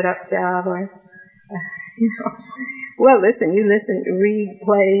rotten put-up job or, Well, you read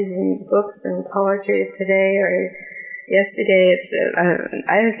plays and books and poetry of today or yesterday. It's,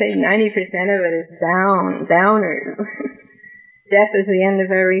 I would say 90% of it is downers. Death is the end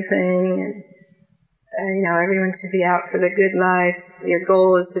of everything, and everyone should be out for the good life. Your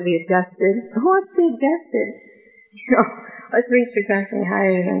goal is to be adjusted. Who wants to be adjusted? Let's reach for something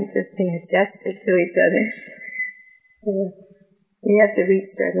higher than just being adjusted to each other. You have to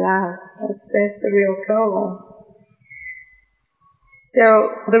reach toward love. That's the real goal.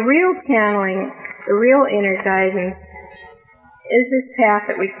 So the real channeling, the real inner guidance, is this path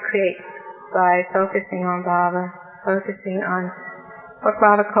that we create by focusing on Baba, focusing on what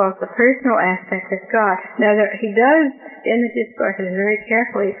Baba calls the personal aspect of God. Now, he does, in the discourses, very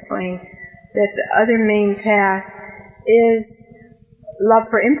carefully explain that the other main path is love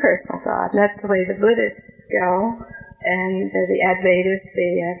for impersonal God. And that's the way the Buddhists go, and the Advaitas,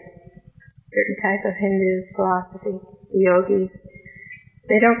 the certain type of Hindu philosophy, the yogis.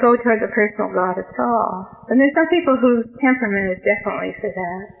 They don't go toward the personal God at all. And there's some people whose temperament is definitely for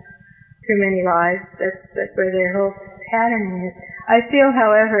that. Through many lives, that's where their whole patterning is. I feel,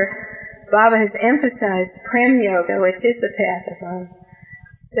 however, Baba has emphasized Prem Yoga, which is the path of love.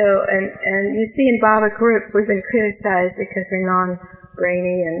 So, and you see in Baba groups, we've been criticized because we're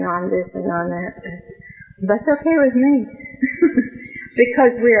non-brainy and non-this and non-that. That's okay with me.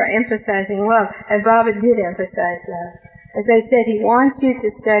 Because we are emphasizing love. And Baba did emphasize love. As I said, he wants you to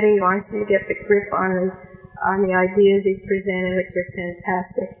study, he wants you to get the grip on the ideas he's presented, which are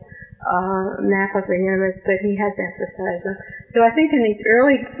fantastic. Map of the universe, but he has emphasized them. So I think in these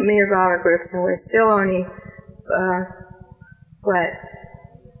early MeherBaba groups, and we're still only, how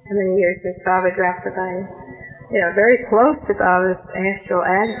many years since Baba dropped the body? Very close to Baba's actual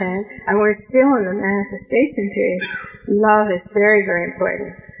advent, and we're still in the manifestation period. love is very, very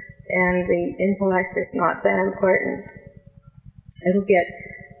important, and the intellect is not that important. It'll get,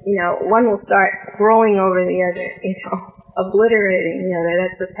 one will start growing over the other, obliterating the other.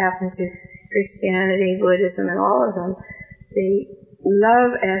 That's what's happened to Christianity, Buddhism, and all of them. The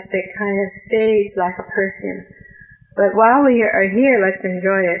love aspect kind of fades like a perfume. But while we are here, let's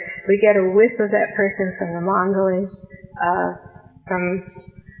enjoy it. We get a whiff of that perfume from the mandali,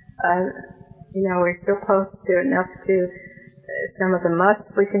 we're still close to enough to some of the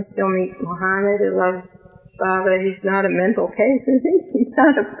musts. We can still meet Muhammad, who loves Baba. He's not a mental case, is he? He's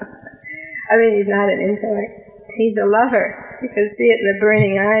not he's not an intellect. He's a lover. You can see it in the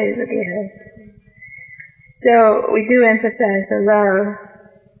burning eyes that he has. So we do emphasize the love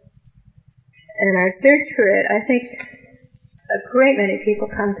and our search for it. I think a great many people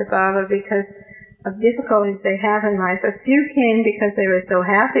come to Baba because of difficulties they have in life. A few came because they were so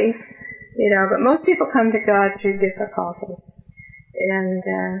happy, but most people come to God through difficulties. And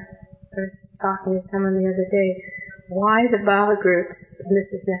I was talking to someone the other day, why the Baba groups? And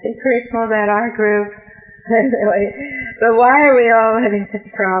this is nothing personal about our group, but why are we all having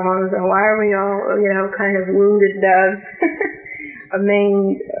such problems? And why are we all, kind of wounded doves,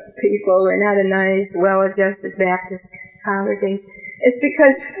 maimed people? We're not a nice, well-adjusted Baptist congregation. It's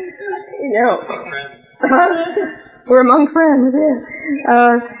because, we're among friends,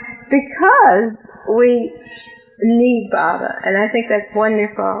 yeah. Because we need Baba, and I think that's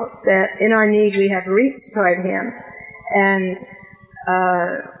wonderful that in our need we have reached toward Him and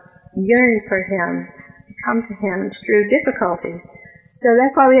yearn for Him, come to Him through difficulties. So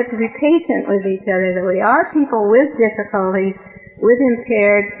that's why we have to be patient with each other, that we are people with difficulties, with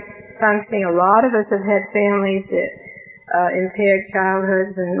impaired functioning. A lot of us have had families that impaired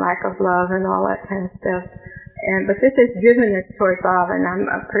childhoods and lack of love and all that kind of stuff. But this has driven us toward Baba, and I'm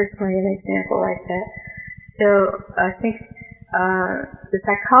personally an example like that. So I think the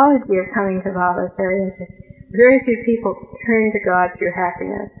psychology of coming to Baba is very interesting. Very few people turn to God through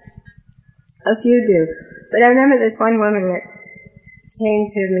happiness. A few do. But I remember this one woman that came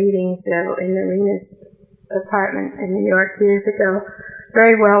to meetings in Marina's apartment in New York years ago.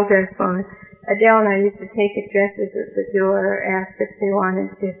 Very well-dressed woman. Adele and I used to take addresses at the door, ask if they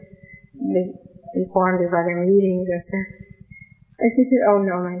wanted to be informed of other meetings and stuff. And she said, "Oh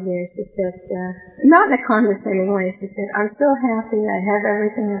no, my dear," she said, not in a condescending way, she said, "I'm so happy, I have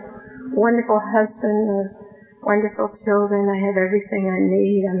everything, a wonderful husband, wonderful children, I have everything I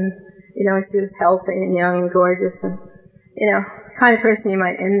need." She was healthy and young and gorgeous and, kind of person you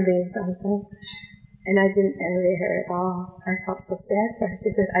might envy sometimes. And I didn't envy her at all. I felt so sad for her.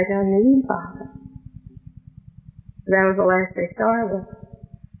 She said, "I don't need Baba." That was the last I saw her.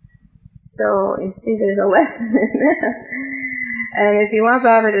 So, you see, there's a lesson in that. And if you want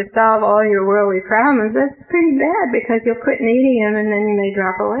Baba to solve all your worldly problems, that's pretty bad, because you'll quit needing Him and then you may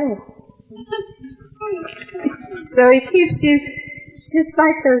drop away. So He keeps you, just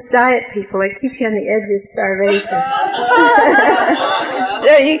like those diet people, they keep you on the edge of starvation.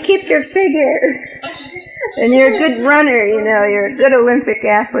 So you keep your figure. And you're a good runner, you're a good Olympic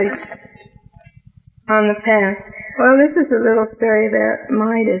athlete on the path. Well, this is a little story about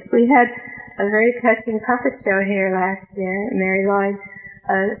Midas. We had a very touching puppet show here last year, Mary Lloyd,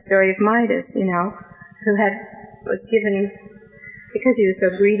 the story of Midas, who was given, because he was so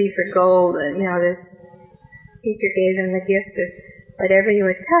greedy for gold, this teacher gave him the gift of whatever you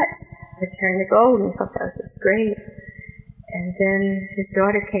would touch would turn to gold, and he thought that was just great. And then his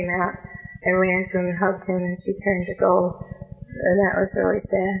daughter came out and ran to him and hugged him, and she turned to gold. And that was really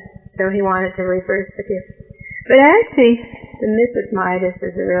sad. So he wanted to reverse the gift. But actually, the myth of Midas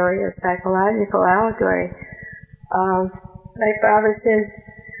is really a psychological allegory. Like Baba says,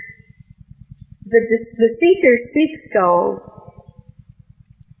 the seeker seeks gold.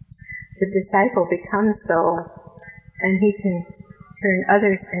 The disciple becomes gold, and he can turn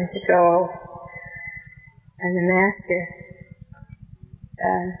others into gold. And the master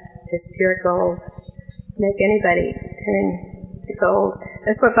is pure gold. Make anybody turn to gold.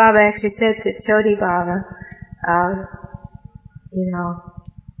 That's what Baba actually said to Chodi Baba.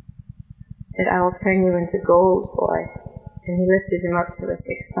 That I will turn you into gold, boy. And he lifted him up to the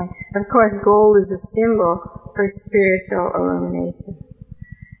sixth plane. Of course, gold is a symbol for spiritual illumination.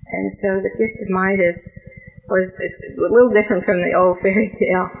 And so the gift of Midas it's a little different from the old fairy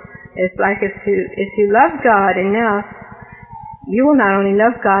tale. It's like if you love God enough, you will not only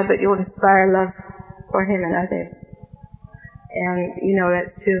love God, but you'll inspire love for Him and others. And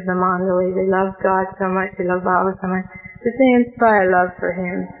that's true of the Mandali. They love God so much, they love Baba so much, that they inspire love for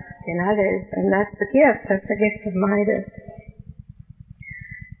Him in others. And that's the gift. That's the gift of Midas.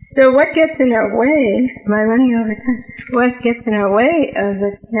 So what gets in our way, am I running over time? What gets in our way of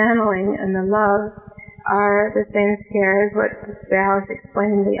the channeling and the love are the samskaras, what Val has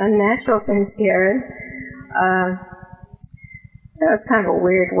explained, the unnatural samskaras. That's kind of a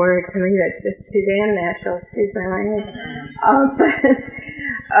weird word to me, that's just too damn natural, excuse my language.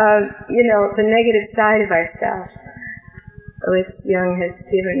 The negative side of ourselves, which Jung has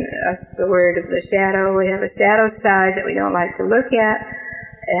given us the word of the shadow. We have a shadow side that we don't like to look at,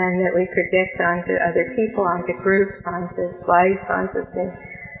 and that we project onto other people, onto groups, onto life, onto things.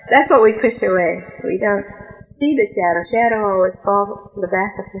 That's what we push away. We don't see the shadow. Shadow always falls to the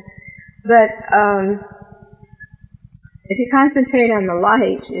back of it. But if you concentrate on the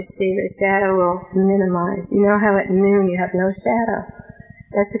light, you see the shadow will minimize. You know how at noon you have no shadow.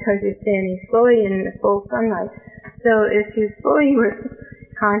 That's because you're standing fully in the full sunlight. So if you fully were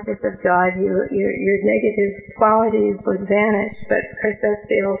conscious of God, your negative qualities would vanish, but of course that's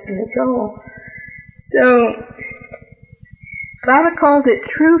the ultimate goal. So Baba calls it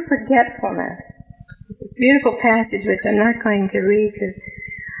true forgetfulness. It's this beautiful passage which I'm not going to read because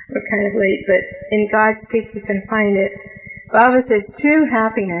we're kind of late, but in God Speaks you can find it. Baba says true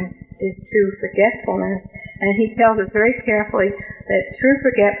happiness is true forgetfulness, and he tells us very carefully that true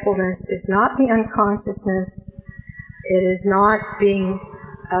forgetfulness is not the unconsciousness. It is not being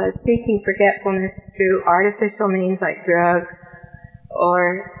seeking forgetfulness through artificial means like drugs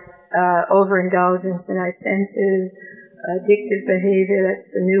or overindulgence in our senses, addictive behavior,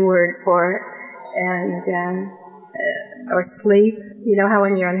 that's the new word for it, and or sleep. You know how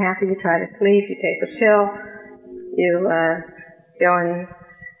when you're unhappy you try to sleep, you take a pill, you go and,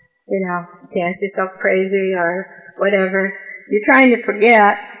 dance yourself crazy or whatever. You're trying to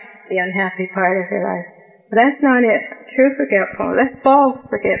forget the unhappy part of your life. But that's not it. True forgetfulness. That's false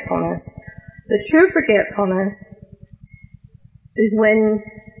forgetfulness. The true forgetfulness is when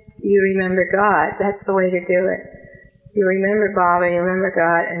you remember God. That's the way to do it. You remember Baba, you remember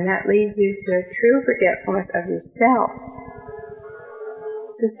God, and that leads you to a true forgetfulness of yourself.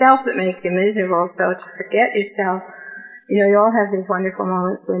 It's the self that makes you miserable, so to forget yourself, you all have these wonderful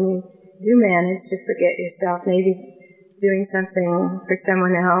moments when you do manage to forget yourself, maybe doing something for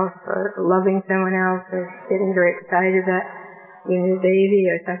someone else, or loving someone else, or getting very excited about your new baby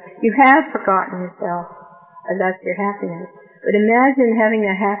or something. You have forgotten yourself, and that's your happiness. But imagine having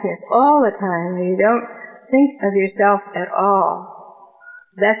that happiness all the time, where you don't think of yourself at all.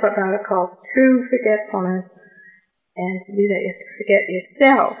 That's what Baba calls true forgetfulness. And to do that, you have to forget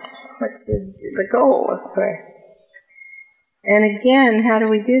yourself, which is the goal, of course. And again, how do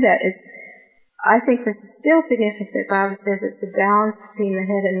we do that? I think this is still significant. Baba says it's a balance between the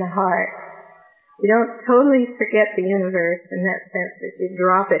head and the heart. You don't totally forget the universe in that sense that you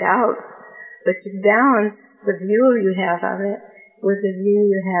drop it out, but you balance the view you have of it with the view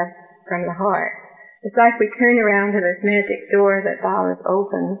you have from the heart. It's like we turn around to this magic door that Baba's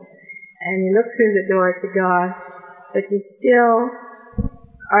opened, and you look through the door to God, but you still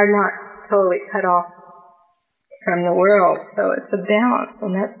are not totally cut off from the world. So it's a balance,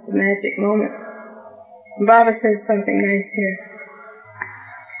 and that's the magic moment. And Baba says something nice here.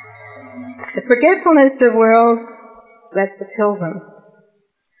 The forgetfulness of the world, that's the pilgrim.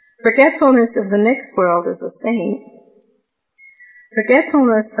 Forgetfulness of the next world is the saint.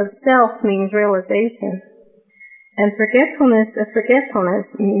 Forgetfulness of self means realization, and forgetfulness of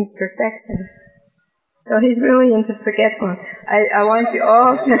forgetfulness means perfection. So he's really into forgetfulness. I want you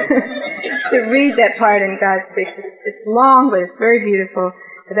all to read that part in God Speaks. It's long, but it's very beautiful,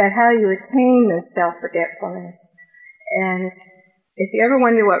 about how you attain this self-forgetfulness. And if you ever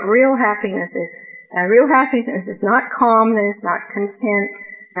wonder what real happiness is, real happiness is not calmness, not content,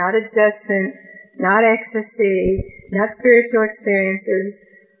 not adjustment, not ecstasy, not spiritual experiences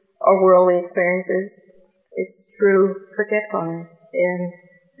or worldly experiences. It's true forgetfulness. And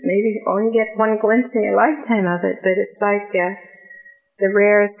maybe you only get one glimpse in your lifetime of it, but it's like the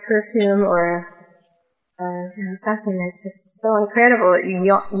rarest perfume or something that's just so incredible that you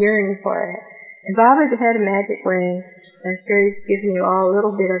yearn for it. And Baba had a magic way, I'm sure he's given you all a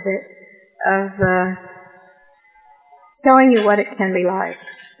little bit of it, of showing you what it can be like.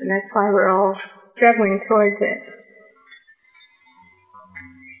 And that's why we're all struggling towards it.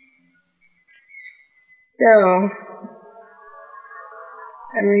 So,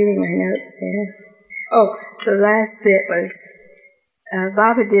 I'm reading my notes here. Oh, the last bit was,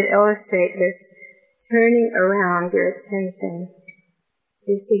 Baba did illustrate this turning around your attention.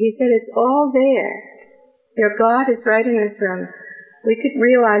 You see, he said it's all there. Your God is right in this room. We could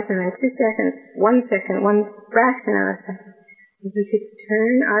realize him in 2 seconds, 1 second, one fraction of a second. If we could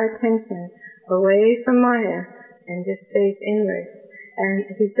turn our attention away from Maya and just face inward. And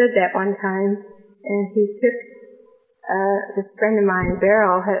he said that one time, and he took this friend of mine,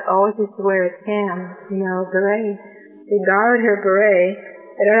 Beryl, had always used to wear a tam, beret. So he borrowed her beret.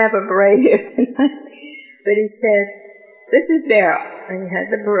 I don't have a beret here tonight. But he said, "This is Beryl." And he had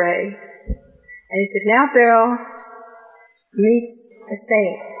the beret. And he said, "Now Beryl meets a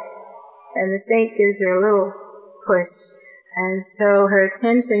saint." And the saint gives her a little push. And so her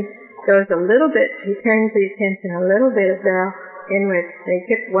attention goes a little bit, he turns the attention a little bit of Beryl inward. And he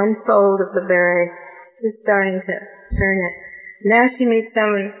took one fold of the beret. It's just starting to turn it. Now she meets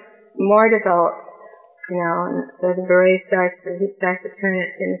someone more developed, and so the beret he starts to turn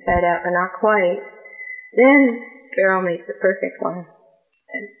it inside out, but not quite. Then Beryl meets a perfect one.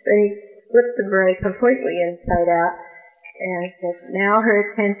 And then he flipped the beret completely inside out and said, now her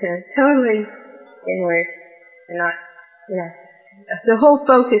attention is totally inward and not, the whole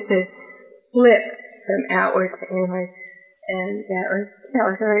focus is flipped from outward to inward. And that was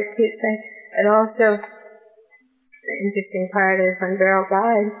a very cute thing. And also, the interesting part is when Beryl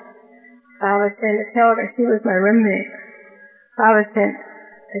died, Baba sent a telegram. She was my roommate. Baba sent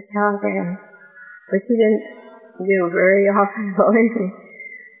a telegram, which he didn't do very often, believe me.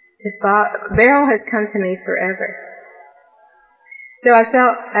 Beryl has come to me forever. So I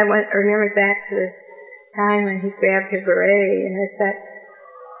remembered back to this time when he grabbed her beret, and I thought,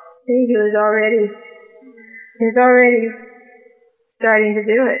 see, he was already starting to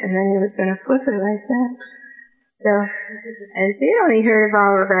do it, and then he was going to flip it like that. So, and she only heard of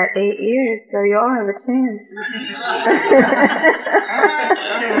Baba about 8 years, so you all have a chance.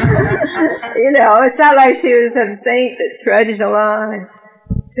 It's not like she was some saint that trudged along and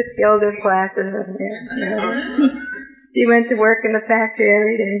took yoga classes. She went to work in the factory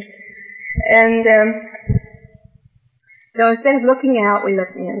every day. And so instead of looking out, we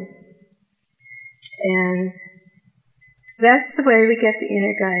look in. And that's the way we get the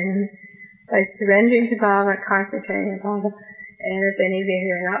inner guidance, by surrendering to Baba, concentrating on Baba. And if any of you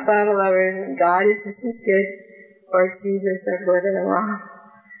here are not Baba lovers, and God is just as good, or Jesus, or Buddha, or wrong.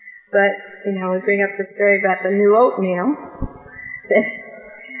 But, we bring up the story about the new oatmeal.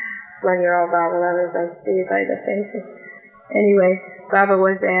 When you're all Baba lovers, I see by the faces. Anyway, Baba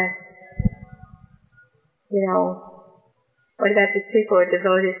was asked, what about these people who are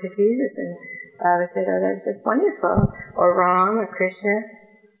devoted to Jesus? And Baba said, oh, that's just wonderful. Or Ram, or Krishna.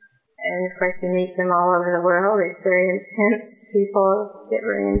 And of course you meet them all over the world. These very intense people get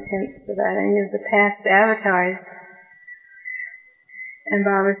very intense about any of the past avatars. And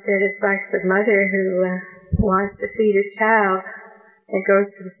Baba said it's like the mother who wants to feed her child and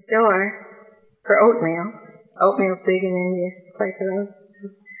goes to the store for oatmeal. Oatmeal's big in India, quite the road.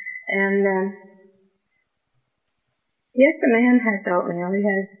 And yes, the man has oatmeal. He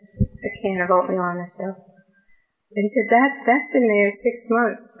has a can of oatmeal on the shelf. But he said, that's been there 6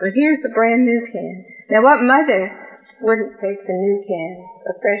 months, but here's a brand new can. Now what mother wouldn't take the new can,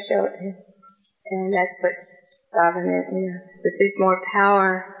 a fresh oatmeal? And that's what Baba meant, that there's more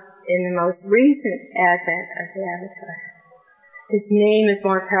power in the most recent advent of the avatar. His name is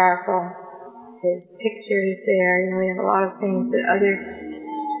more powerful. His picture is there. We have a lot of things that other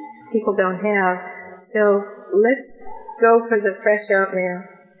people don't have. So let's go for the fresh oatmeal.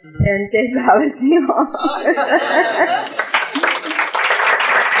 And Jai Baba Ji.